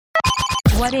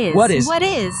What is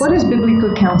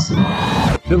biblical counseling?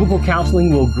 Biblical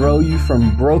counseling will grow you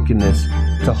from brokenness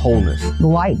to wholeness. The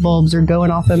light bulbs are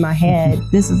going off in my head.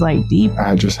 This is like deep.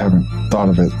 I just haven't thought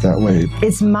of it that way.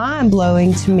 It's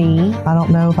mind-blowing to me. I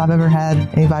don't know if I've ever had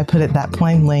anybody put it that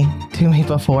plainly to me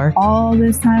before. All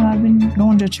this time I've been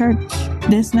going to church,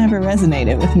 this never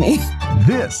resonated with me.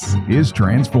 This is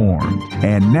Transformed.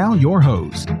 And now your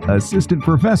host, Assistant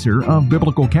Professor of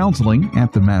Biblical Counseling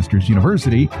at the Masters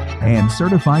University and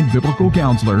Certified Biblical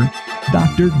Counselor,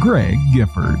 Dr. Greg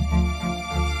Gifford.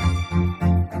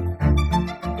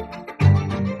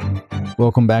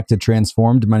 Welcome back to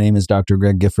Transformed. My name is Dr.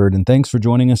 Greg Gifford, and thanks for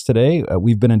joining us today.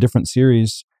 We've been in different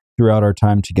series throughout our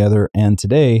time together, and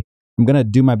today I'm going to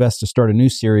do my best to start a new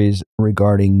series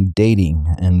regarding dating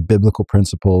and biblical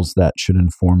principles that should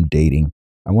inform dating.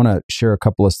 I want to share a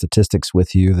couple of statistics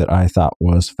with you that I thought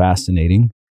was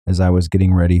fascinating as I was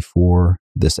getting ready for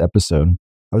this episode.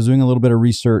 I was doing a little bit of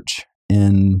research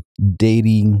in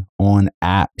dating on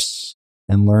apps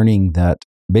and learning that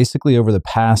basically over the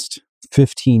past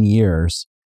 15 years,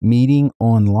 meeting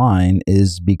online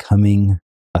is becoming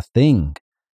a thing.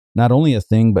 Not only a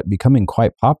thing, but becoming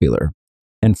quite popular.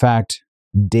 In fact,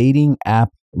 dating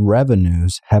app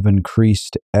revenues have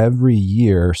increased every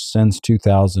year since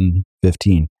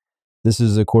 2015. This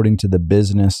is according to the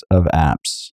Business of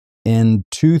Apps. In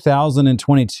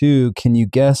 2022, can you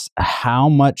guess how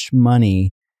much money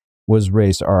was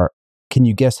raised, or can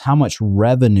you guess how much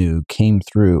revenue came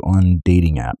through on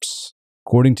dating apps?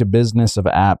 According to Business of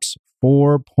Apps,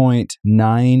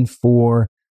 $4.94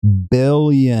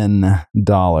 billion.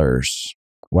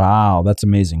 Wow, that's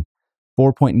amazing.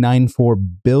 $4.94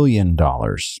 billion.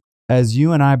 As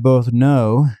you and I both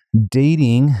know,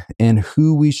 dating and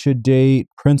who we should date,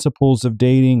 principles of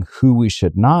dating, who we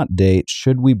should not date,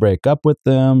 should we break up with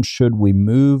them? Should we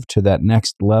move to that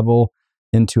next level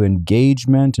into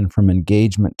engagement and from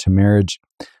engagement to marriage?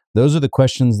 Those are the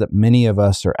questions that many of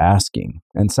us are asking.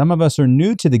 And some of us are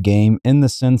new to the game in the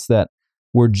sense that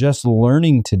we're just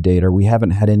learning to date, or we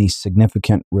haven't had any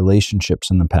significant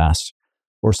relationships in the past.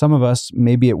 Or some of us,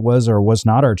 maybe it was or was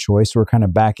not our choice. We're kind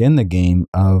of back in the game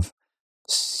of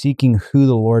seeking who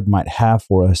the Lord might have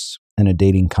for us in a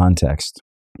dating context.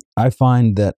 I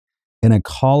find that in a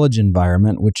college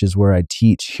environment, which is where I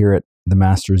teach here at the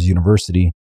Masters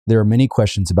University, there are many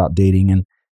questions about dating,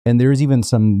 and there's even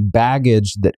some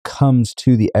baggage that comes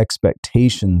to the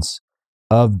expectations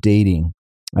of dating.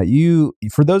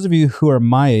 For those of you who are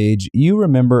my age, you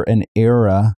remember an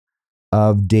era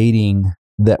of dating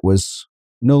that was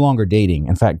no longer dating.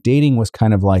 In fact, dating was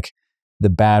kind of like the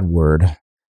bad word.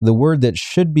 The word that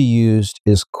should be used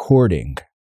is courting.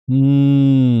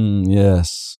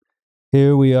 Yes.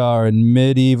 Here we are in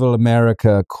medieval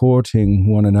America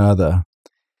courting one another.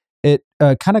 It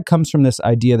kind of comes from this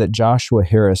idea that Joshua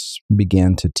Harris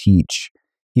began to teach.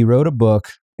 He wrote a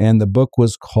book, and the book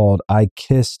was called I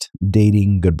Kissed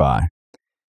Dating Goodbye.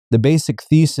 The basic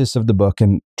thesis of the book,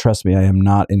 and trust me, I am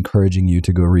not encouraging you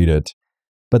to go read it,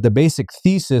 but the basic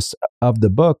thesis of the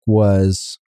book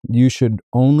was you should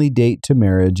only date to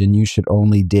marriage, and you should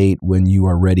only date when you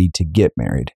are ready to get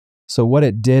married. So what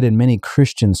it did in many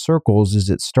Christian circles is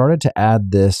it started to add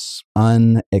this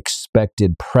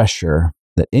unexpected pressure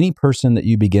that any person that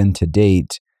you begin to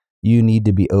date, you need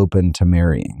to be open to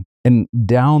marrying. And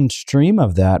downstream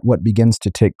of that, what begins to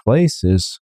take place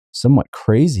is somewhat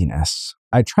craziness.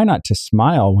 I try not to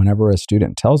smile whenever a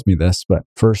student tells me this, but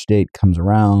first date comes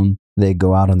around, they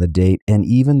go out on the date, and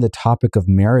even the topic of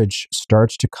marriage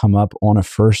starts to come up on a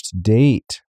first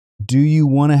date. Do you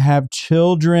want to have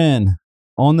children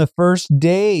on the first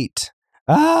date?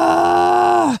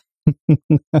 Oh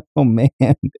man.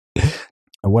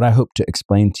 What I hope to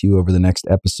explain to you over the next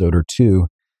episode or two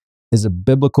is a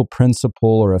biblical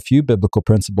principle or a few biblical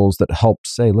principles that help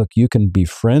say, look, you can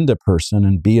befriend a person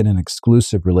and be in an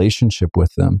exclusive relationship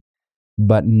with them,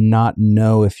 but not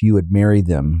know if you would marry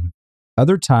them.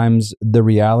 Other times, the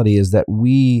reality is that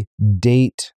we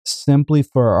date simply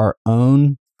for our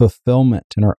own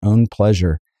fulfillment and our own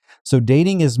pleasure. So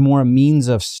dating is more a means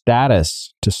of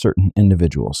status to certain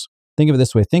individuals. Think of it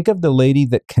this way. Think of the lady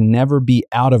that can never be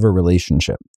out of a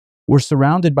relationship. We're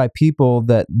surrounded by people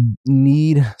that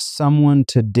need someone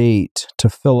to date to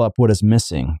fill up what is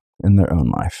missing in their own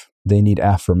life. They need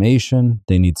affirmation,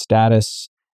 they need status,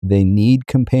 they need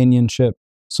companionship.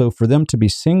 So for them to be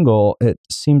single, it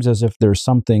seems as if there's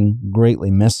something greatly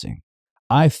missing.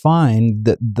 I find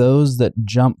that those that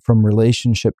jump from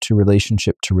relationship to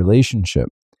relationship to relationship,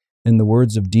 in the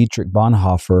words of Dietrich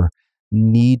Bonhoeffer,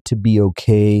 need to be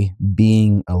okay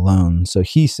being alone. So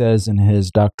he says in his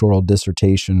doctoral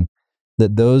dissertation,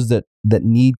 that those that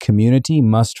need community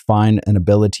must find an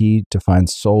ability to find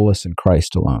solace in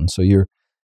Christ alone. So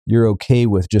you're okay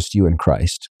with just you and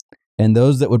Christ. And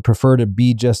those that would prefer to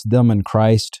be just them and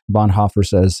Christ, Bonhoeffer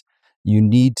says, you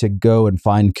need to go and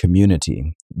find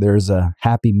community. There's a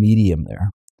happy medium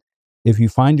there. If you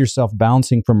find yourself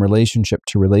bouncing from relationship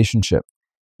to relationship,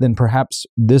 then perhaps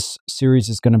this series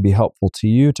is going to be helpful to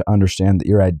you to understand that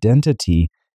your identity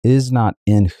is not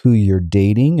in who you're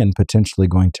dating and potentially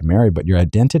going to marry, but your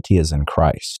identity is in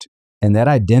Christ. And that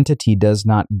identity does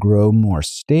not grow more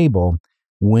stable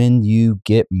when you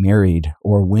get married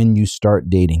or when you start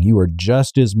dating. You are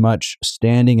just as much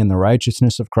standing in the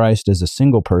righteousness of Christ as a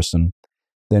single person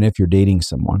than if you're dating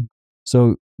someone.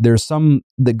 So there's some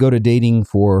that go to dating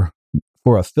for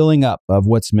a filling up of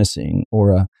what's missing,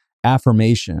 or a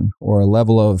affirmation, or a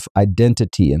level of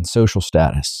identity and social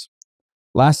status.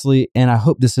 Lastly, and I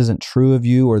hope this isn't true of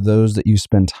you or those that you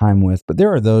spend time with, but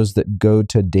there are those that go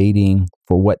to dating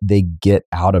for what they get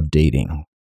out of dating.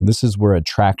 This is where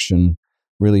attraction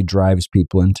really drives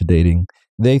people into dating.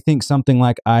 They think something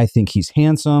like, I think he's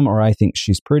handsome, or I think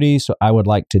she's pretty, so I would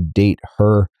like to date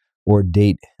her or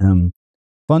date him.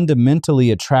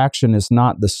 Fundamentally, attraction is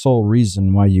not the sole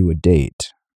reason why you would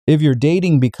date. If you're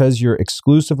dating because you're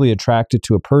exclusively attracted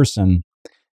to a person,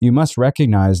 you must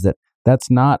recognize that that's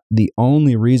not the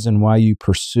only reason why you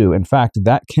pursue. In fact,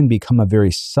 that can become a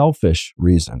very selfish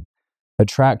reason.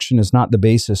 Attraction is not the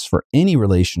basis for any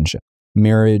relationship,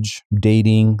 marriage,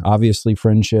 dating, obviously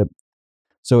friendship.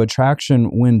 So attraction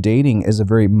when dating is a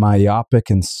very myopic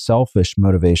and selfish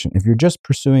motivation. If you're just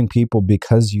pursuing people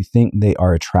because you think they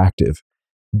are attractive,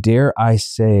 dare I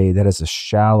say that is a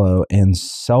shallow and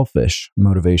selfish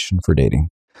motivation for dating.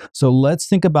 So let's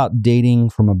think about dating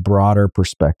from a broader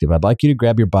perspective. I'd like you to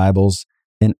grab your Bibles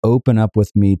and open up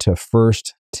with me to 1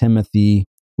 Timothy.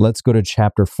 Let's go to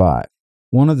chapter 5.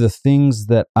 One of the things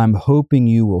that I'm hoping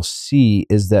you will see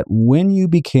is that when you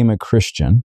became a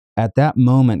Christian, at that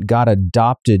moment, God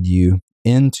adopted you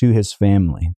into his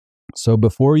family. So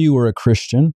before you were a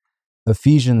Christian,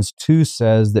 Ephesians 2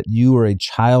 says that you were a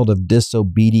child of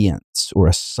disobedience, or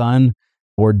a son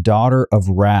or daughter of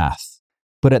wrath.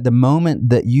 But at the moment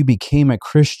that you became a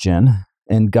Christian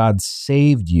and God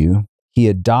saved you, he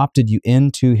adopted you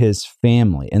into his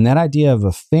family. And that idea of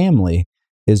a family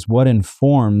is what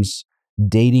informs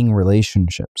dating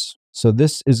relationships. So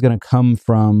this is going to come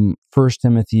from 1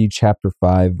 Timothy chapter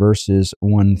 5, verses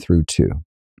 1 through 2.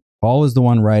 Paul is the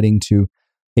one writing to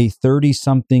a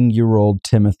 30-something-year-old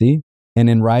Timothy. And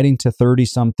in writing to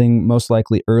 30-something, most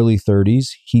likely early 30s,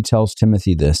 he tells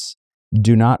Timothy this: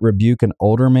 do not rebuke an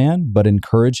older man, but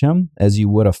encourage him as you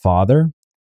would a father,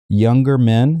 younger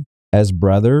men as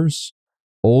brothers,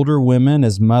 older women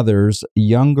as mothers,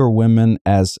 younger women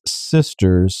as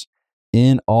sisters,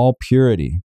 in all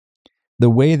purity. The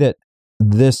way that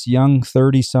this young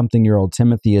 30-something-year-old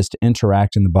Timothy is to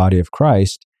interact in the body of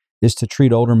Christ is to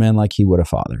treat older men like he would a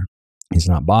father. He's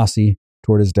not bossy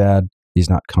toward his dad. He's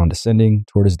not condescending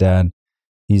toward his dad.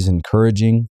 He's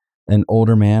encouraging an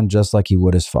older man just like he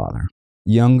would his father.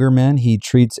 Younger men he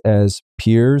treats as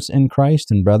peers in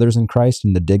Christ and brothers in Christ,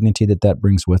 and the dignity that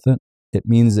brings with it. It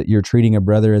means that you're treating a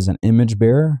brother as an image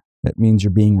bearer. It means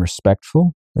you're being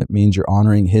respectful. It means you're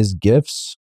honoring his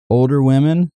gifts. Older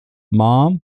women,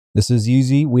 mom, this is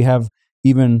easy. We have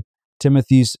even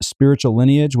Timothy's spiritual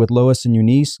lineage with Lois and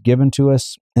Eunice given to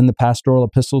us in the pastoral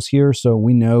epistles here, so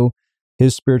we know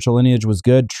his spiritual lineage was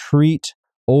good. Treat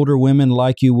older women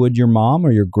like you would your mom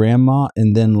or your grandma.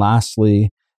 And then lastly,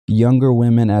 younger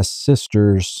women as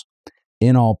sisters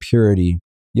in all purity.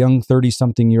 Young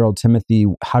 30-something-year-old Timothy,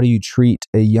 how do you treat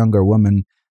a younger woman?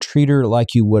 Treat her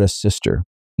like you would a sister.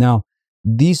 Now,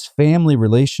 these family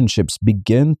relationships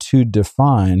begin to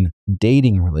define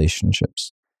dating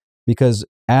relationships, because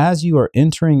as you are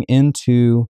entering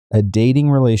into a dating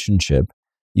relationship,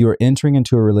 you are entering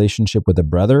into a relationship with a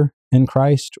brother in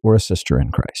Christ or a sister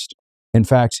in Christ. In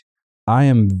fact, I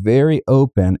am very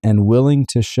open and willing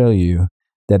to show you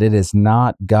that it is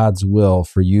not God's will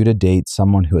for you to date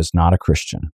someone who is not a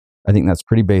Christian. I think that's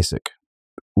pretty basic.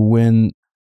 When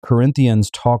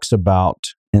Corinthians talks about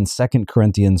in 2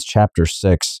 Corinthians chapter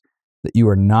 6 that you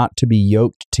are not to be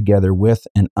yoked together with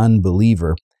an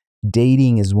unbeliever,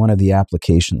 dating is one of the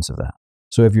applications of that.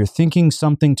 So if you're thinking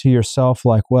something to yourself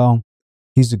like, well,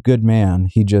 he's a good man,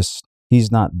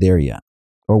 he's not there yet.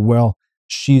 Or, well,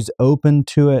 she's open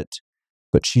to it,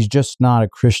 but she's just not a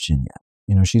Christian yet.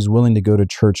 She's willing to go to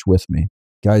church with me.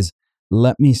 Guys,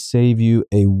 let me save you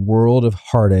a world of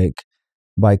heartache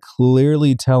by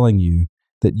clearly telling you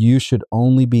that you should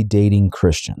only be dating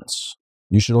Christians.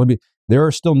 There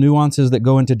are still nuances that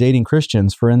go into dating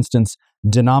Christians. For instance,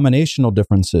 denominational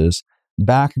differences,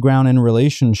 background in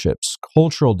relationships,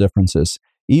 cultural differences.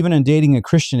 Even in dating a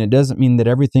Christian, it doesn't mean that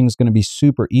everything's going to be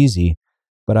super easy.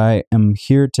 But I am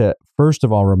here to, first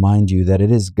of all, remind you that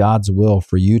it is God's will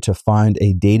for you to find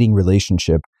a dating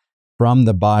relationship from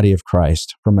the body of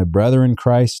Christ, from a brother in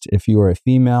Christ if you are a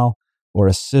female, or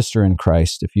a sister in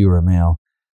Christ if you are a male.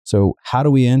 So how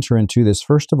do we enter into this?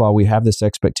 First of all, we have this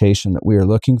expectation that we are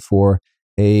looking for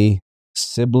a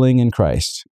sibling in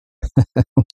Christ.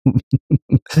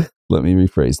 Let me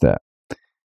rephrase that.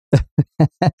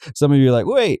 Some of you are like,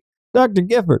 wait, Dr.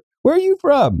 Gifford, where are you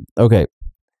from? Okay,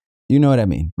 you know what I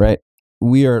mean, right?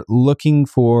 We are looking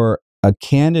for a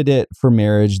candidate for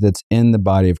marriage that's in the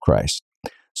body of Christ.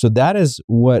 So that is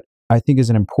what I think is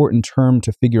an important term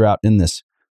to figure out in this.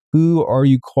 Who are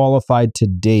you qualified to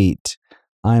date?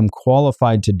 I am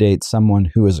qualified to date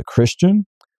someone who is a Christian,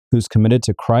 who's committed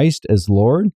to Christ as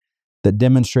Lord, that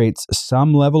demonstrates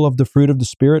some level of the fruit of the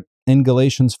Spirit in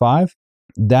Galatians 5.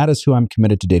 That is who I'm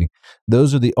committed to dating.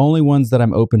 Those are the only ones that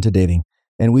I'm open to dating.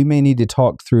 And we may need to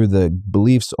talk through the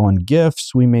beliefs on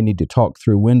gifts. We may need to talk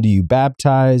through when do you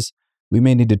baptize. We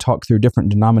may need to talk through different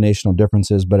denominational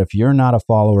differences. But if you're not a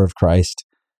follower of Christ,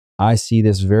 I see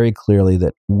this very clearly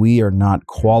that we are not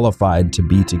qualified to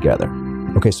be together.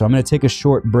 Okay, so I'm going to take a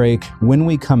short break. When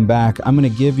we come back, I'm going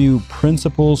to give you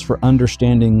principles for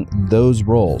understanding those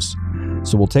roles.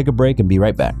 So we'll take a break and be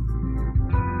right back.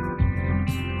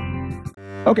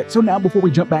 Okay, so now before we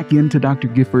jump back into Dr.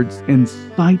 Gifford's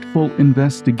insightful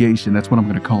investigation, that's what I'm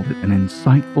going to call it, an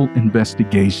insightful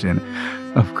investigation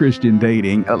of Christian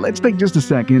dating, let's take just a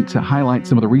second to highlight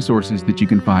some of the resources that you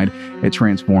can find at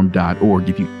transformed.org.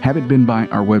 If you haven't been by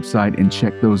our website and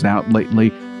checked those out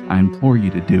lately, I implore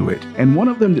you to do it. And one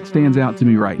of them that stands out to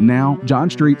me right now, John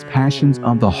Street's Passions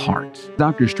of the Heart.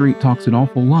 Dr. Street talks an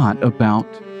awful lot about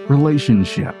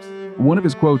relationships. One of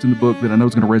his quotes in the book that I know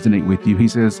is going to resonate with you, he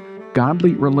says,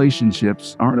 "Godly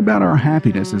relationships aren't about our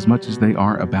happiness as much as they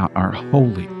are about our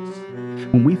holiness."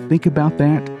 When we think about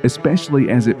that, especially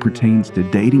as it pertains to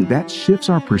dating, that shifts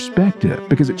our perspective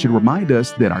because it should remind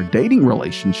us that our dating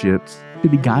relationships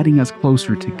should be guiding us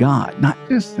closer to God, not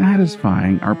just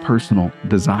satisfying our personal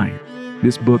desires.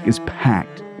 This book is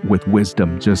packed with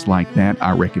wisdom just like that.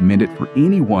 I recommend it for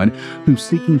anyone who's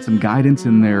seeking some guidance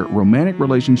in their romantic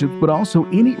relationships, but also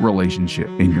any relationship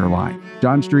in your life.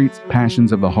 John Street's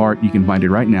Passions of the Heart, you can find it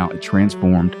right now at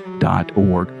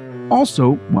transformed.org.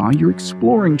 Also, while you're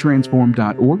exploring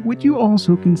transformed.org, would you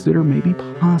also consider maybe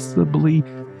possibly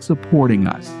supporting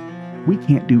us? We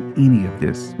can't do any of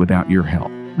this without your help,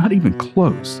 not even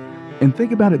close. And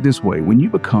think about it this way. When you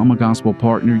become a gospel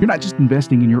partner, you're not just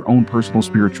investing in your own personal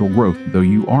spiritual growth, though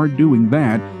you are doing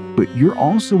that, but you're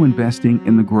also investing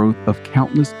in the growth of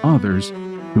countless others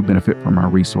who benefit from our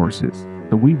resources.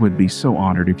 So we would be so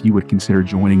honored if you would consider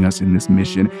joining us in this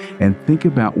mission and think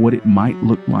about what it might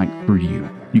look like for you.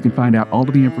 You can find out all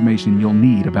of the information you'll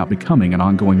need about becoming an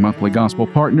ongoing monthly gospel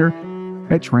partner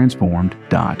at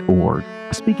transformed.org.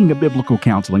 Speaking of biblical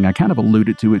counseling, I kind of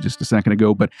alluded to it just a second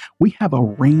ago, but we have a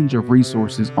range of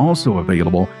resources also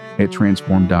available at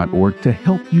transformed.org to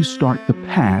help you start the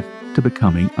path to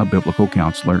becoming a biblical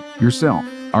counselor yourself.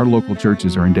 Our local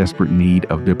churches are in desperate need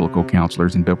of biblical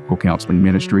counselors and biblical counseling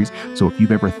ministries. So if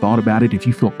you've ever thought about it, if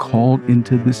you feel called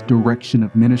into this direction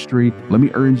of ministry, let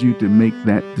me urge you to make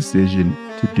that decision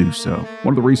to do so.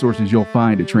 One of the resources you'll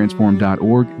find at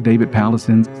transform.org, David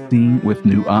Pallison's Seeing with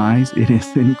New Eyes. It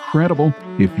is incredible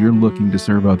if you're looking to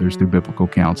serve others through biblical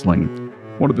counseling.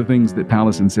 One of the things that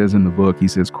Pallison says in the book, he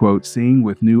says, quote, "Seeing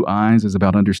with new eyes is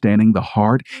about understanding the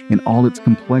heart in all its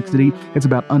complexity. It's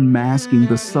about unmasking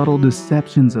the subtle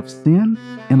deceptions of sin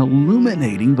and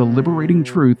illuminating the liberating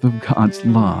truth of God's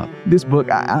love." This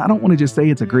book, I don't want to just say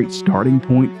it's a great starting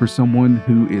point for someone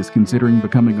who is considering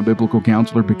becoming a biblical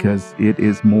counselor, because it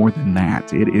is more than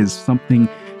that. It is something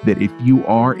that if you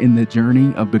are in the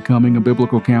journey of becoming a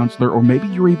biblical counselor, or maybe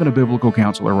you're even a biblical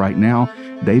counselor right now,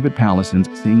 David Pallison's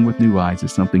Seeing with New Eyes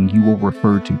is something you will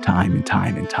refer to time and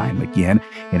time and time again.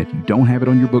 And if you don't have it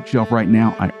on your bookshelf right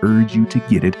now, I urge you to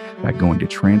get it by going to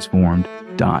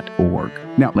transformed.org.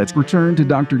 Now, let's return to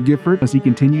Dr. Gifford as he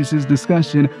continues his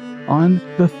discussion on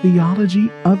the theology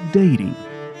of dating.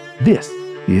 This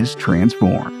is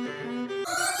Transformed.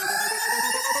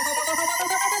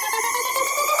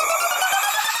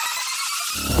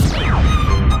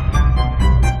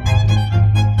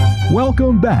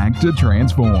 Welcome back to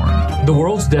Transform. The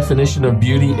world's definition of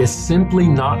beauty is simply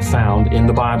not found in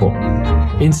the Bible.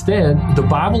 Instead, the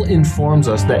Bible informs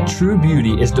us that true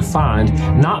beauty is defined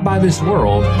not by this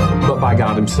world, but by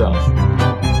God Himself.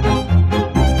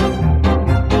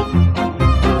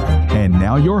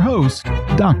 now your host,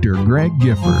 Dr. Greg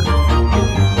Gifford.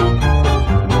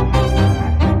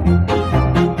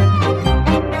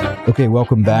 Okay,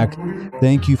 welcome back.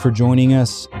 Thank you for joining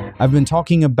us. I've been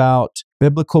talking about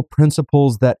biblical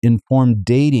principles that inform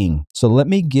dating. So let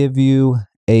me give you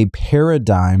a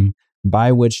paradigm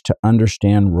by which to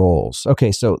understand roles.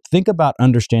 Okay, so think about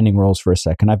understanding roles for a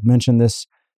second. I've mentioned this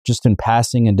just in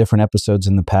passing in different episodes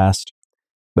in the past.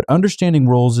 But understanding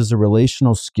roles is a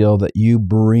relational skill that you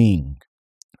bring,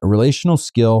 a relational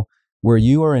skill where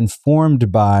you are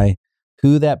informed by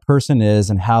who that person is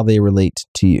and how they relate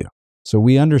to you. So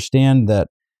we understand that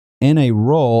in a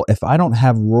role, if I don't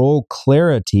have role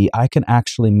clarity, I can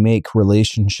actually make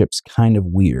relationships kind of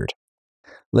weird.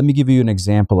 Let me give you an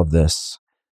example of this.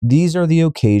 These are the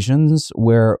occasions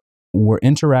where we're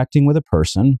interacting with a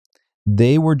person.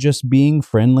 They were just being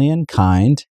friendly and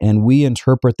kind, and we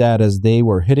interpret that as they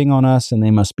were hitting on us and they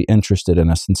must be interested in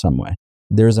us in some way.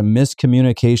 There's a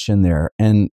miscommunication there,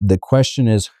 and the question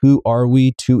is, who are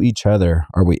we to each other?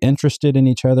 Are we interested in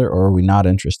each other, or are we not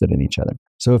interested in each other?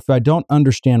 So if I don't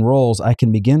understand roles, I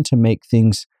can begin to make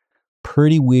things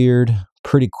pretty weird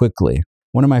pretty quickly.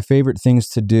 One of my favorite things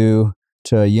to do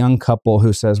to a young couple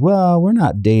who says, well, we're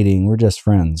not dating, we're just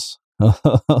friends.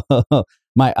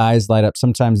 My eyes light up.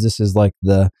 Sometimes this is like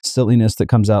the silliness that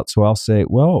comes out. So I'll say,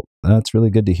 well, that's really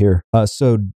good to hear.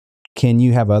 So can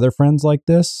you have other friends like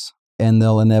this? And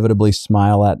they'll inevitably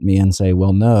smile at me and say,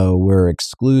 well, no, we're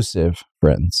exclusive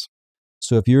friends.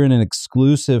 So if you're in an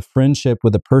exclusive friendship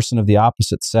with a person of the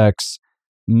opposite sex,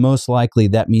 most likely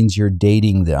that means you're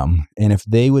dating them. And if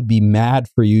they would be mad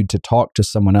for you to talk to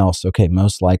someone else, okay,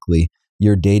 most likely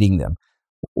you're dating them.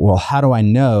 Well, how do I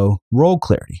know? Role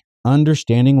clarity.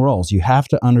 Understanding roles. You have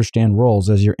to understand roles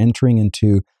as you're entering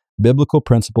into biblical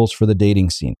principles for the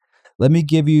dating scene. Let me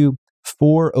give you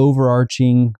 4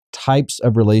 overarching types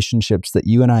of relationships that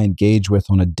you and I engage with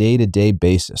on a day-to-day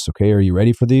basis. Okay, are you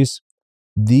ready for these?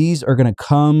 These are going to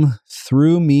come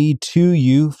through me to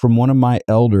you from one of my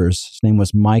elders. His name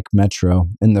was Mike Metro.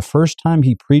 And the first time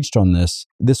he preached on this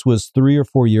was 3 or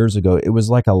 4 years ago. It was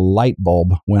like a light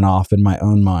bulb went off in my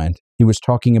own mind. He was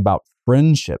talking about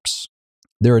friendships.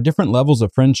 There are different levels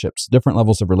of friendships, different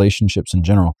levels of relationships in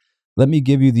general. Let me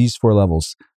give you these 4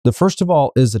 levels. The first of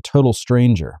all is a total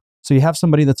stranger. So you have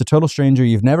somebody that's a total stranger.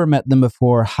 You've never met them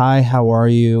before. Hi, how are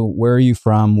you? Where are you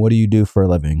from? What do you do for a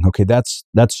living? Okay, that's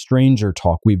stranger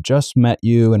talk. We've just met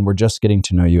you and we're just getting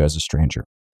to know you as a stranger.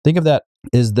 Think of that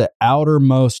as the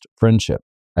outermost friendship.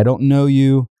 I don't know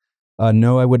you.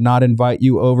 No, I would not invite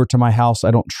you over to my house.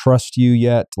 I don't trust you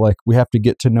yet. Like, we have to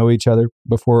get to know each other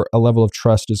before a level of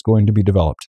trust is going to be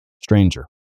developed. Stranger.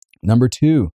 Number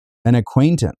 2, an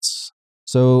acquaintance.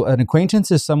 So an acquaintance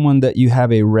is someone that you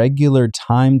have a regular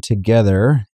time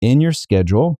together in your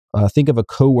schedule. Think of a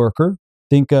coworker.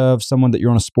 Think of someone that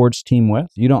you're on a sports team with.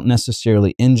 You don't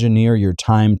necessarily engineer your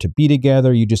time to be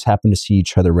together. You just happen to see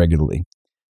each other regularly.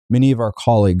 Many of our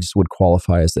colleagues would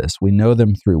qualify as this. We know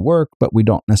them through work, but we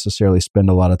don't necessarily spend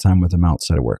a lot of time with them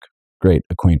outside of work. Great,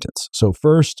 acquaintance. So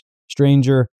first,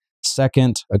 stranger.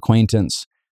 Second, acquaintance.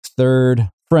 Third,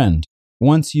 friend.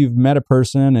 Once you've met a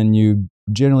person and you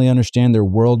generally understand their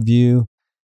worldview,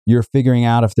 you're figuring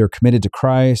out if they're committed to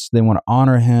Christ, they want to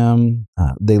honor him,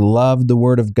 they love the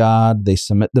word of God, they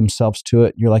submit themselves to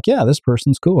it. You're like, yeah, this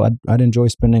person's cool. I'd enjoy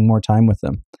spending more time with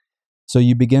them. So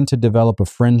you begin to develop a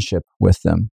friendship with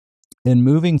them. In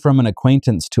moving from an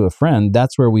acquaintance to a friend,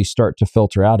 that's where we start to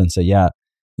filter out and say, yeah,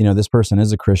 this person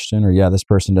is a Christian, or yeah, this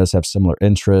person does have similar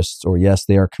interests, or yes,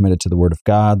 they are committed to the word of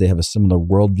God. They have a similar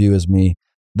worldview as me.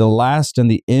 The last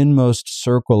and the inmost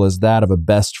circle is that of a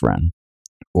best friend,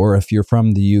 or if you're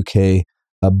from the UK,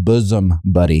 a bosom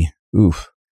buddy. Oof.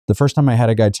 The first time I had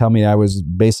a guy tell me I was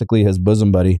basically his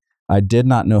bosom buddy, I did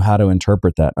not know how to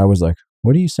interpret that. I was like,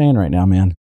 what are you saying right now,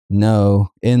 man?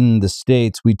 No, in the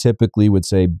States, we typically would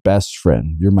say best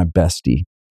friend. You're my bestie.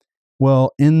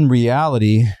 Well, in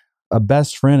reality, a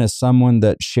best friend is someone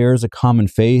that shares a common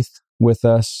faith with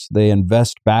us. They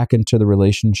invest back into the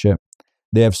relationship.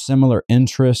 They have similar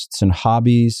interests and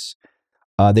hobbies.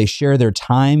 They share their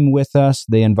time with us.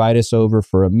 They invite us over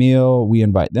for a meal. We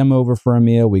invite them over for a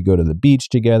meal. We go to the beach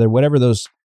together. Whatever those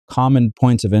common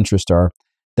points of interest are,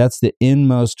 that's the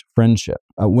inmost friendship.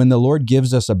 When the Lord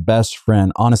gives us a best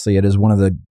friend, honestly, it is one of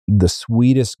the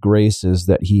sweetest graces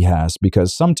that he has,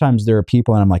 because sometimes there are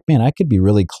people and I'm like, man, I could be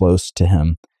really close to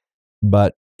him,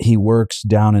 but he works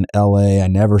down in LA. I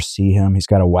never see him. He's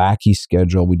got a wacky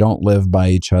schedule. We don't live by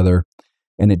each other,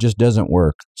 and it just doesn't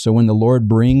work. So when the Lord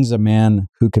brings a man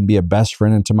who can be a best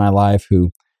friend into my life, who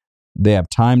they have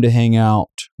time to hang out,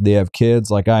 they have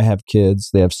kids like I have kids,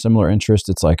 they have similar interests,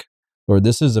 it's like, Lord,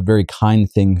 this is a very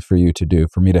kind thing for you to do,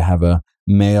 for me to have a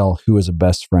male who is a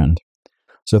best friend.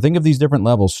 So think of these different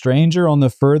levels. Stranger on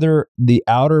the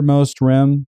outermost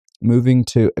rim, moving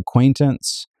to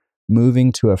acquaintance,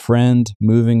 moving to a friend,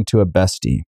 moving to a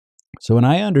bestie. So when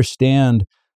I understand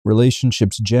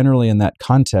relationships generally in that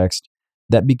context,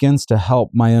 that begins to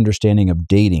help my understanding of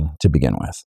dating to begin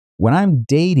with. When I'm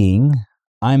dating,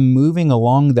 I'm moving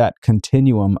along that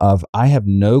continuum of I have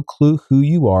no clue who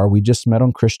you are. We just met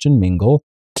on Christian Mingle.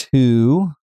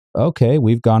 To, okay,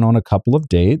 we've gone on a couple of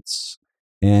dates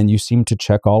and you seem to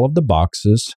check all of the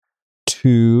boxes.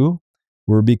 To,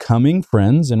 we're becoming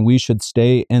friends and we should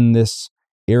stay in this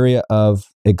area of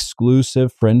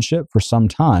exclusive friendship for some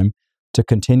time to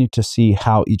continue to see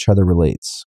how each other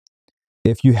relates.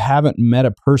 If you haven't met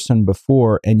a person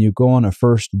before and you go on a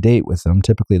first date with them,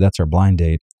 typically that's our blind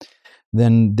date,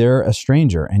 then they're a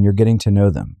stranger and you're getting to know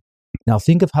them. Now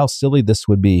think of how silly this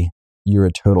would be. You're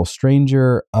a total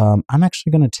stranger. I'm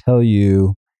actually going to tell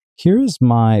you, here's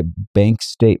my bank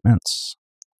statements.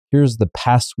 Here's the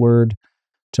password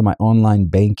to my online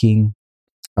banking.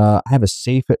 I have a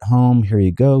safe at home. Here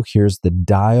you go. Here's the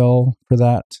dial for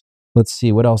that. Let's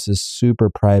see, what else is super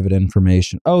private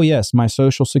information? Oh, yes, my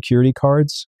social security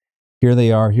cards. Here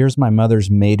they are. Here's my mother's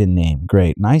maiden name.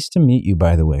 Great. Nice to meet you,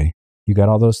 by the way. You got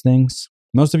all those things?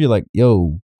 Most of you are like,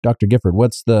 yo, Dr. Gifford,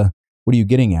 what are you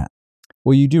getting at?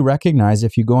 Well, you do recognize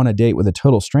if you go on a date with a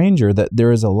total stranger that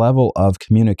there is a level of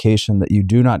communication that you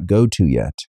do not go to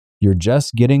yet. You're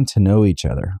just getting to know each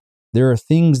other. There are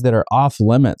things that are off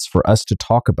limits for us to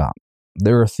talk about.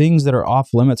 There are things that are off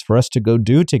limits for us to go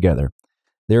do together.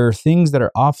 There are things that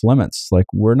are off limits, like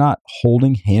we're not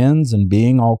holding hands and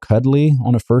being all cuddly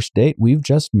on a first date. We've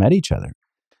just met each other.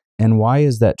 And why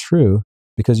is that true?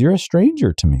 Because you're a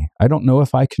stranger to me. I don't know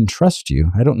if I can trust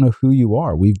you. I don't know who you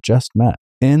are. We've just met.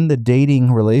 In the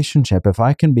dating relationship, if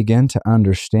I can begin to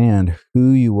understand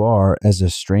who you are as a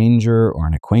stranger or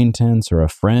an acquaintance or a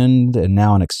friend, and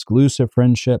now an exclusive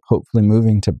friendship, hopefully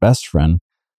moving to best friend,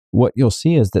 what you'll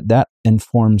see is that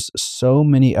informs so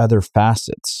many other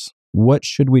facets. What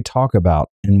should we talk about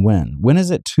and when? When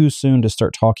is it too soon to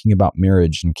start talking about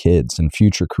marriage and kids and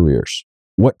future careers?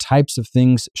 What types of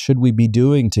things should we be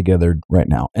doing together right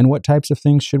now? And what types of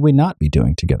things should we not be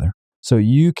doing together? So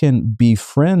you can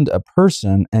befriend a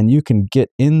person and you can get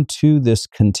into this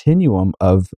continuum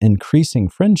of increasing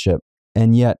friendship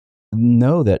and yet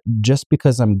know that just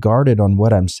because I'm guarded on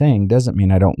what I'm saying doesn't mean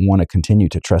I don't want to continue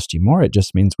to trust you more. It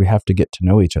just means we have to get to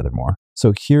know each other more.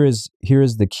 So here is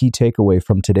the key takeaway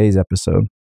from today's episode.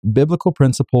 Biblical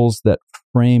principles that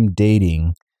frame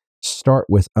dating start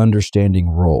with understanding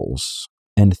roles.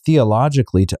 And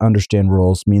theologically, to understand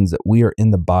roles means that we are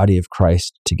in the body of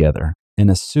Christ together. And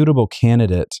a suitable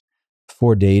candidate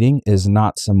for dating is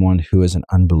not someone who is an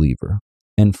unbeliever.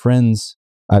 And friends,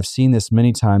 I've seen this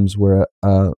many times where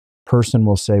a person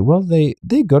will say, well, they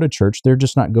go to church, they're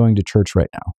just not going to church right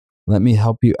now. Let me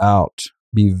help you out.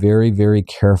 Be very, very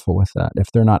careful with that.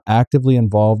 If they're not actively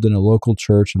involved in a local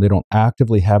church and they don't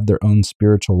actively have their own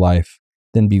spiritual life,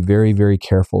 then be very, very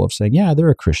careful of saying, yeah, they're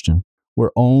a Christian.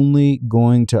 We're only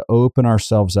going to open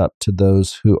ourselves up to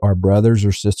those who are brothers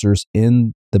or sisters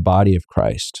in the body of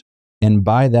Christ. And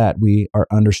by that, we are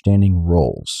understanding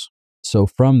roles. So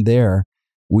from there,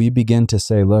 we begin to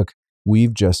say, look,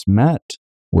 we've just met.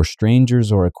 We're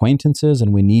strangers or acquaintances,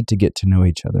 and we need to get to know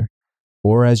each other.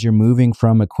 Or as you're moving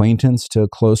from acquaintance to a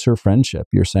closer friendship,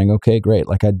 you're saying, okay, great.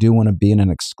 Like I do want to be in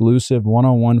an exclusive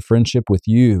one-on-one friendship with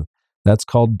you. That's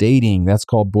called dating. That's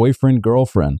called boyfriend,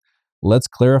 girlfriend. Let's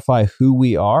clarify who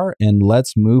we are and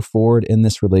let's move forward in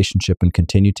this relationship and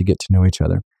continue to get to know each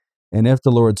other. And if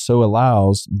the Lord so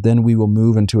allows, then we will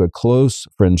move into a close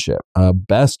friendship, a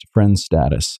best friend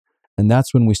status. And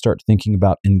that's when we start thinking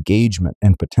about engagement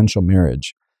and potential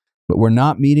marriage. But we're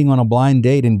not meeting on a blind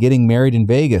date and getting married in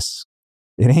Vegas.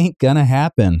 It ain't gonna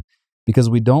happen because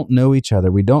we don't know each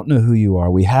other. We don't know who you are.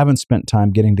 We haven't spent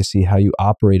time getting to see how you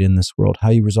operate in this world,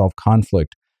 how you resolve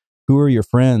conflict. Who are your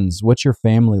friends? What's your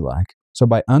family like? So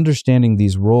by understanding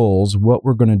these roles, what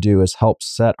we're going to do is help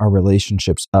set our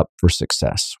relationships up for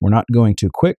success. We're not going too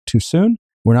quick, too soon.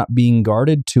 We're not being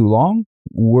guarded too long.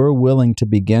 We're willing to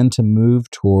begin to move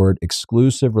toward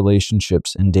exclusive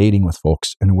relationships and dating with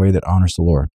folks in a way that honors the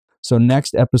Lord. So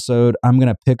next episode, I'm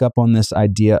going to pick up on this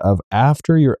idea of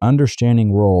after you're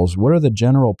understanding roles, what are the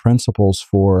general principles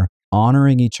for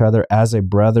honoring each other as a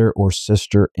brother or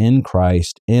sister in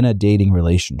Christ in a dating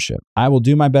relationship? I will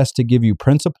do my best to give you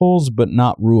principles, but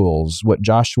not rules. What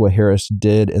Joshua Harris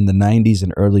did in the 90s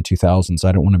and early 2000s,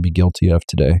 I don't want to be guilty of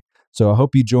today. So I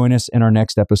hope you join us in our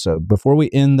next episode. Before we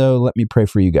end, though, let me pray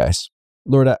for you guys.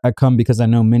 Lord, I come because I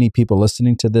know many people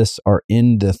listening to this are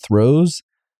in the throes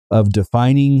of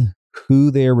defining who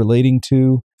they are relating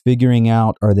to, figuring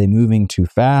out, are they moving too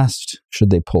fast? Should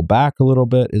they pull back a little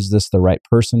bit? Is this the right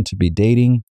person to be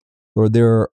dating? Lord, there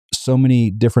are so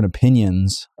many different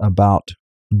opinions about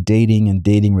dating and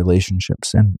dating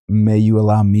relationships, and may you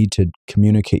allow me to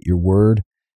communicate your word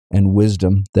and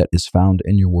wisdom that is found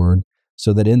in your word,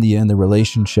 so that in the end, the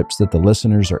relationships that the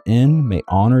listeners are in may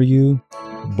honor you,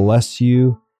 bless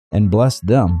you, and bless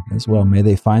them as well. May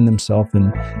they find themselves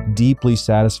in deeply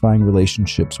satisfying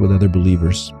relationships with other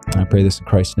believers. I pray this in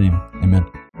Christ's name. Amen.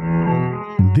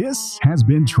 This has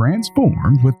been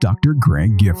Transformed with Dr.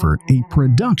 Greg Gifford, a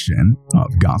production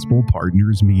of Gospel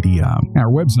Partners Media.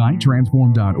 Our website,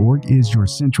 transformed.org, is your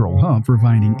central hub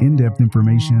providing in-depth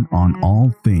information on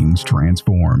all things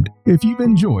Transformed. If you've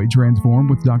enjoyed Transformed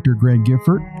with Dr. Greg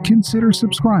Gifford, consider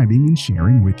subscribing and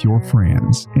sharing with your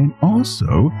friends. And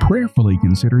also, prayerfully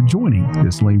consider joining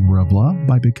this labor of love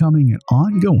by becoming an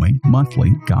ongoing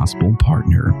monthly gospel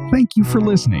partner. Thank you for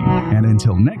listening, and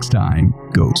until next time,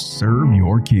 go serve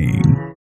your King.